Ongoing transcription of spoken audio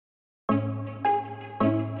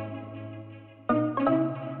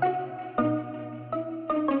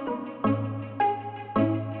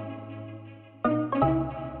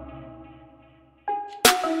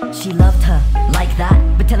she loved her like that,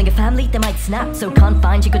 but telling her family they might snap. So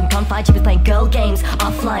confined, she couldn't confide, she was playing girl games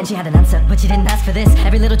offline. She had an answer, but she didn't ask for this.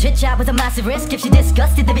 Every little chit chat was a massive risk. If she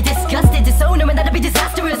disgusted, they'd be disgusted, disown her, and that'd be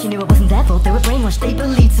disastrous. She knew it wasn't their fault, they were brainwashed, they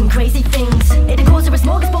believed some crazy things. It'd cause her a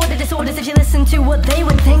smorgasbord of disorders if she listened to what they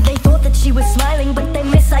would think. They thought that she was smiling, but they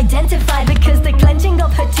misidentified, because the clenching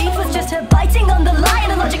of her teeth was just her biting on the lie.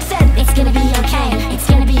 And the logic said, it's gonna be okay, it's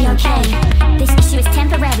gonna be okay. This issue is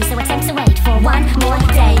temporary, so attempt to wait for one more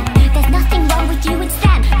day. There's nothing wrong with you and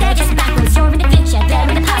Stan, they're just backwards. You're in the future, they're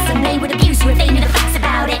in the past, and they would abuse you if they knew the facts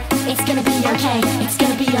about it. It's gonna be okay, it's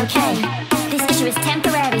gonna be okay. This issue is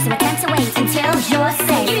temporary, so attempt to wait until you're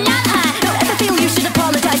safe. You love her, don't ever feel you should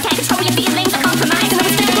apologize. Can't control your feelings or compromise, and I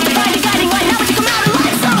was difficult to find a guiding light. Now would you come out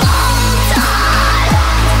alive? So hold on.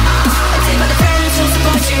 Take by the friends who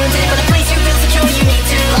support you, and take by the place you feel secure. You need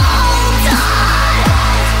to hold on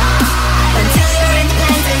until you're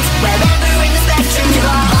independent, wherever in the spectrum you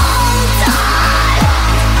are. Hold on.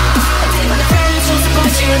 Take by the friends who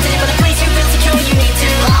support you, and take by the place you feel secure. You need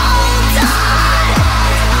to hold on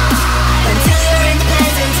until you're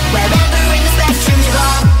independent, wherever in the spectrum you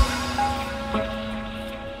are.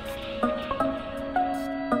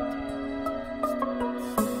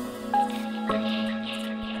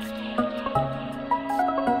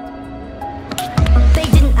 They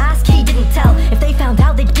didn't ask, he didn't tell. If they found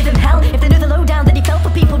out, they'd give him hell. If they knew the lowdown that he felt for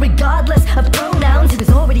people regardless of pronouns. He was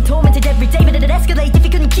already tormented every day, but it'd escalate if he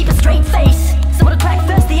couldn't keep a straight face.